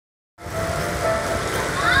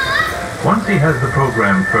Once he has the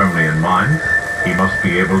program firmly in mind, he must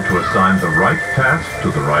be able to assign the right task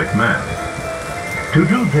to the right man. To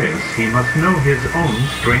do this, he must know his own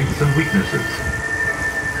strengths and weaknesses,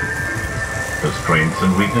 the strengths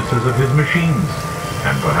and weaknesses of his machines,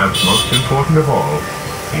 and perhaps most important of all,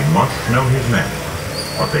 he must know his men,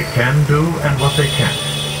 what they can do and what they can't.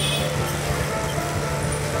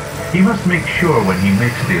 He must make sure when he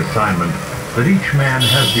makes the assignment that each man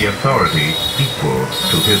has the authority equal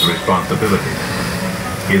to his responsibilities.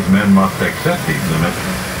 His men must accept these limits,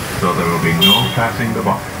 so there will be no passing the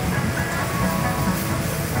buck.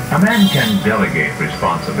 A man can delegate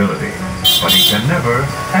responsibility, but he can never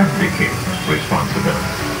abdicate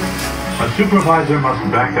responsibility. A supervisor must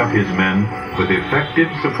back up his men with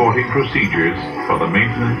effective supporting procedures for the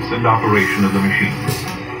maintenance and operation of the machines.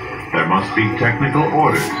 There must be technical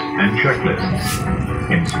orders and checklists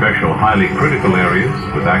in special highly critical areas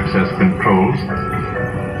with access controls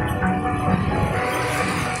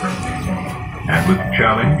and with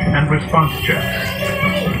challenge and response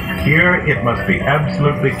checks. Here it must be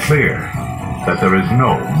absolutely clear that there is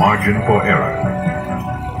no margin for error.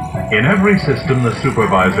 In every system, the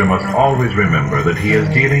supervisor must always remember that he is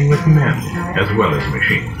dealing with men as well as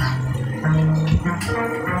machines.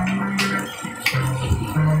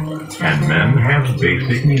 And men have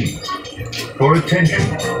basic needs for attention,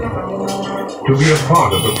 to be a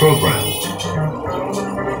part of the program,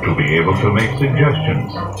 to be able to make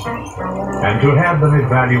suggestions, and to have them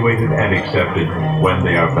evaluated and accepted when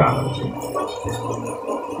they are valid.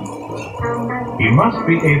 He must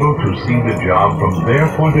be able to see the job from their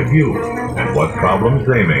point of view and what problems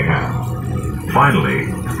they may have. Finally,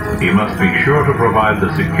 he must be sure to provide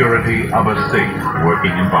the security of a safe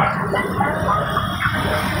working environment.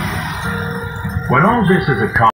 When all this is accomplished,